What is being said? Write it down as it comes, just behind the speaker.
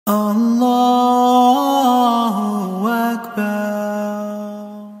Allahu Akbar.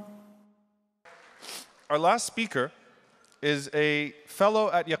 Our last speaker is a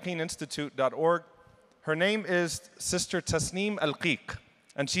fellow at YaqeenInstitute.org. Her name is Sister Tesneem Alkiek,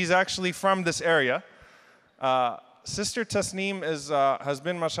 and she's actually from this area. Sister Tesneem has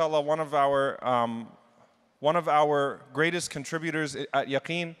been, mashallah, one of our greatest contributors at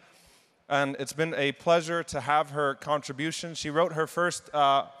Yaqeen, and it's been a pleasure to have her contribution. She wrote her first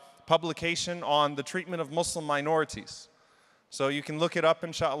publication on the treatment of Muslim minorities. So you can look it up,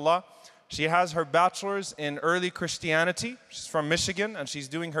 inshallah. She has her bachelor's in early Christianity. She's from Michigan, and she's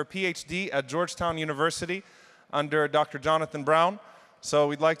doing her PhD at Georgetown University under Dr. Jonathan Brown. So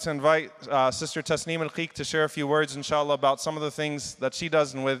we'd like to invite Sister Tesneem Alkiek to share a few words, inshallah, about some of the things that she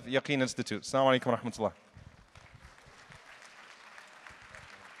does with Yaqeen Institute. Assalamu alaikum wa rahmatullah.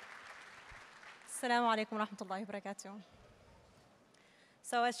 Assalamu alaikum wa rahmatullahi wa barakatuh.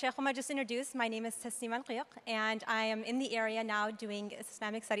 So as Sheikh Umar just introduced, my name is Tesneem Alkiek, and I am in the area now doing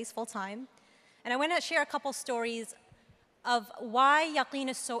Islamic studies full-time. And I want to share a couple stories of why Yaqeen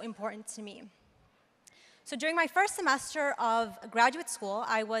is so important to me. So during my first semester of graduate school,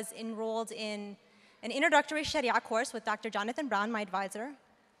 I was enrolled in an introductory Sharia course with Dr. Jonathan Brown, my advisor.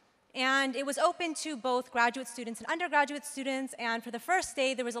 And it was open to both graduate students and undergraduate students. And for the first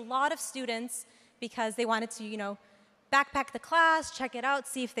day, there was a lot of students because they wanted to, backpack the class, check it out,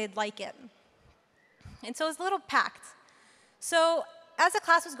 see if they'd like it. And so it was a little packed. So as the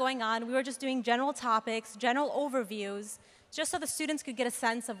class was going on, we were just doing general topics, general overviews, just so the students could get a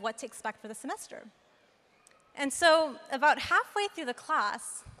sense of what to expect for the semester. And so about halfway through the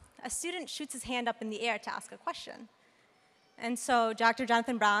class, a student shoots his hand up in the air to ask a question. And so Dr.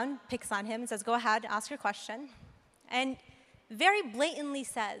 Jonathan Brown picks on him and says, go ahead, ask your question. And very blatantly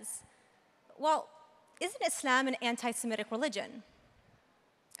says, well, isn't Islam an anti-Semitic religion?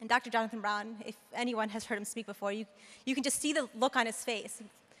 And Dr. Jonathan Brown, if anyone has heard him speak before, you can just see the look on his face. He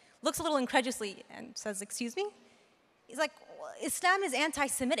looks a little incredulously and says, excuse me? He's like, well, Islam is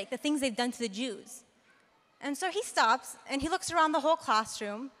anti-Semitic, the things they've done to the Jews. And so he stops, and he looks around the whole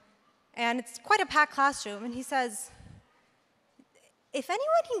classroom, and it's quite a packed classroom, and he says, if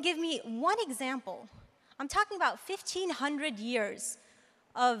anyone can give me one example, I'm talking about 1,500 years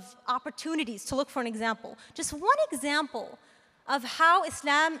of opportunities to look for an example, just one example of how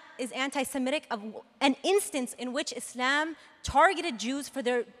Islam is anti-Semitic, of an instance in which Islam targeted Jews for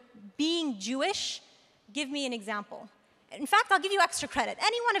their being Jewish, give me an example. In fact, I'll give you extra credit.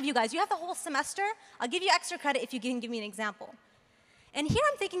 Any one of you guys, you have the whole semester, I'll give you extra credit if you can give me an example. And here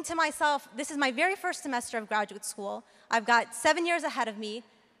I'm thinking to myself, this is my very first semester of graduate school. I've got 7 years ahead of me,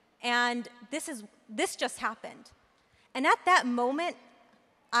 and this just happened. And at that moment,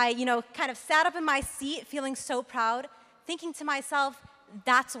 I kind of sat up in my seat feeling so proud, thinking to myself,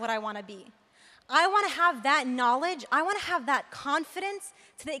 that's what I want to be. I want to have that knowledge, I want to have that confidence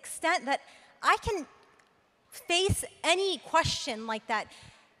to the extent that I can face any question like that.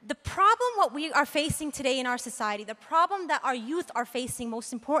 The problem what we are facing today in our society, the problem that our youth are facing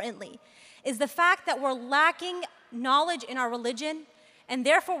most importantly, is the fact that we're lacking knowledge in our religion, and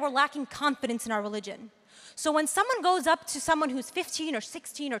therefore we're lacking confidence in our religion. So when someone goes up to someone who's 15 or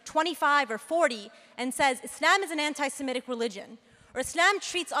 16 or 25 or 40 and says, Islam is an anti-Semitic religion, or Islam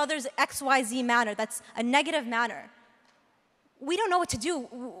treats others XYZ manner, that's a negative manner, we don't know what to do.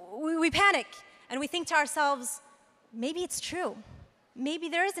 We panic, and we think to ourselves, maybe it's true. Maybe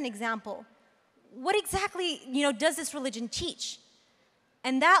there is an example. What exactly, does this religion teach?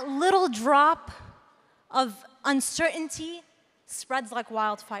 And that little drop of uncertainty spreads like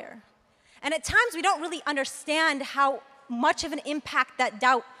wildfire. And at times, we don't really understand how much of an impact that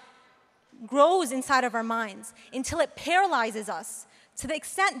doubt grows inside of our minds until it paralyzes us to the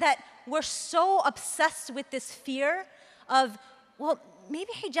extent that we're so obsessed with this fear of, well,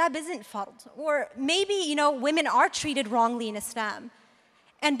 maybe hijab isn't fard, or maybe, women are treated wrongly in Islam.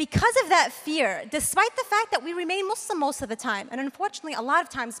 And because of that fear, despite the fact that we remain Muslim most of the time, and unfortunately, a lot of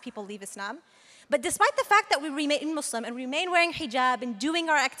times people leave Islam, but despite the fact that we remain Muslim and remain wearing hijab and doing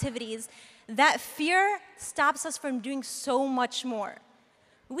our activities, that fear stops us from doing so much more.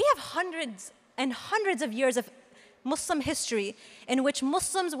 We have hundreds and hundreds of years of Muslim history in which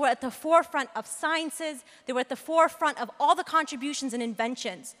Muslims were at the forefront of sciences, they were at the forefront of all the contributions and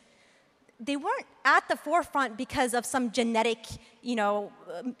inventions. They weren't at the forefront because of some genetic,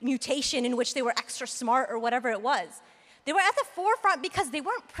 mutation in which they were extra smart or whatever it was. They were at the forefront because they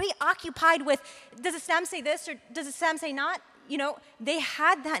weren't preoccupied with, does Islam say this or does Islam say not? They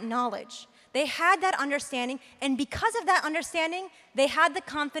had that knowledge. They had that understanding, and because of that understanding, they had the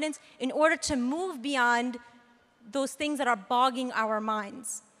confidence in order to move beyond those things that are bogging our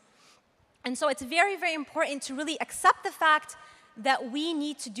minds. And so it's very, very important to really accept the fact that we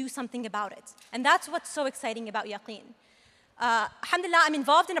need to do something about it. And that's what's so exciting about Yaqeen. Alhamdulillah, I'm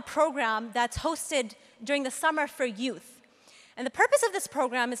involved in a program that's hosted during the summer for youth. And the purpose of this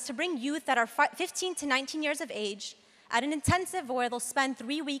program is to bring youth that are 15 to 19 years of age at an intensive where they'll spend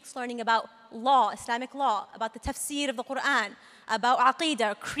 3 weeks learning about law, Islamic law, about the tafsir of the Quran, about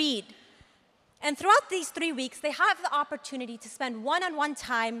aqidah, creed. And throughout these 3 weeks, they have the opportunity to spend one-on-one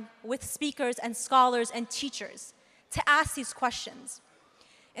time with speakers and scholars and teachers to ask these questions.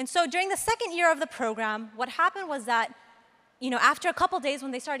 And so during the second year of the program, what happened was that, after a couple days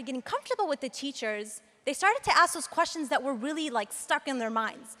when they started getting comfortable with the teachers, they started to ask those questions that were really like stuck in their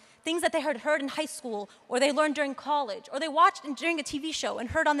minds. Things that they had heard in high school, or they learned during college, or they watched during a TV show and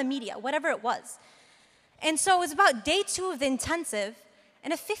heard on the media, whatever it was. And so it was about day 2 of the intensive,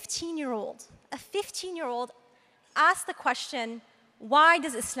 and a 15-year-old asked the question, why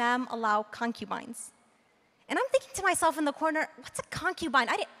does Islam allow concubines? And I'm thinking to myself in the corner, what's a concubine?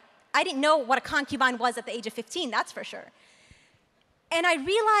 I didn't know what a concubine was at the age of 15, that's for sure. And I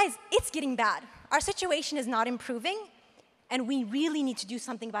realized it's getting bad. Our situation is not improving, and we really need to do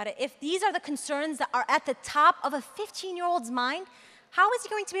something about it. If these are the concerns that are at the top of a 15-year-old's mind, how is he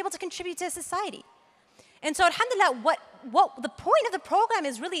going to be able to contribute to society? And so, alhamdulillah, what the point of the program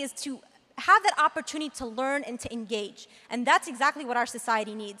is to have that opportunity to learn and to engage. And that's exactly what our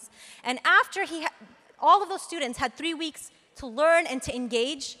society needs. And after all of those students had 3 weeks to learn and to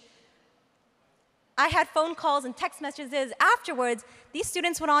engage, I had phone calls and text messages afterwards. These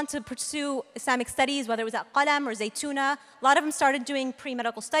students went on to pursue Islamic studies, whether it was at Qalam or Zaytuna. A lot of them started doing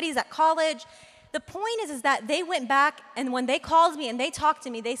pre-medical studies at college. The point is that they went back, and when they called me and they talked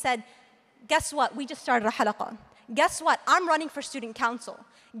to me, they said, guess what? We just started a halaqah. Guess what? I'm running for student council.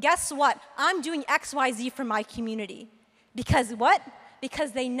 Guess what? I'm doing X, Y, Z for my community. Because what?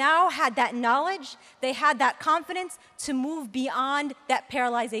 Because they now had that knowledge, they had that confidence to move beyond that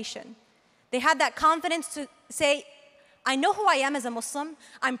paralyzation. They had that confidence to say, I know who I am as a Muslim,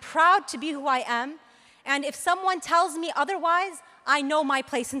 I'm proud to be who I am, and if someone tells me otherwise, I know my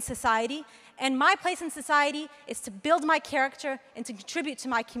place in society, and my place in society is to build my character and to contribute to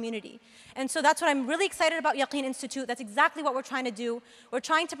my community. And so that's what I'm really excited about Yaqeen Institute. That's exactly what we're trying to do. We're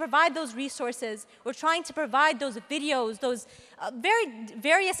trying to provide those resources. We're trying to provide those videos, those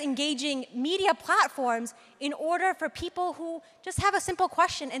various engaging media platforms in order for people who just have a simple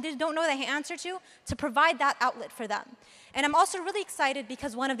question and they don't know the answer to provide that outlet for them. And I'm also really excited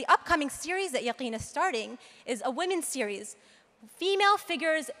because one of the upcoming series that Yaqeen is starting is a women's series. Female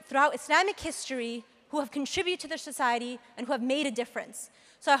figures throughout Islamic history who have contributed to their society and who have made a difference.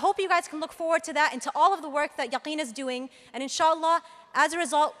 So I hope you guys can look forward to that and to all of the work that Yaqeen is doing. And inshallah, as a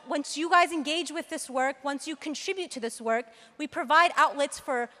result, once you guys engage with this work, once you contribute to this work, we provide outlets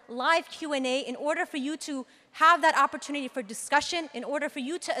for live Q&A in order for you to have that opportunity for discussion, in order for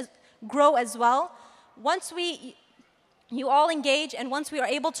you to grow as well. Once you all engage, and once we are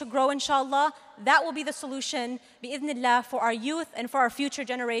able to grow, inshallah, that will be the solution, bi'idhnillah, for our youth and for our future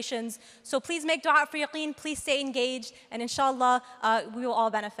generations. So please make dua for Yaqeen, please stay engaged, and inshallah, we will all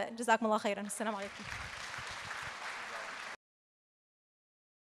benefit. Jazakumullah khairan. Assalamu alaikum.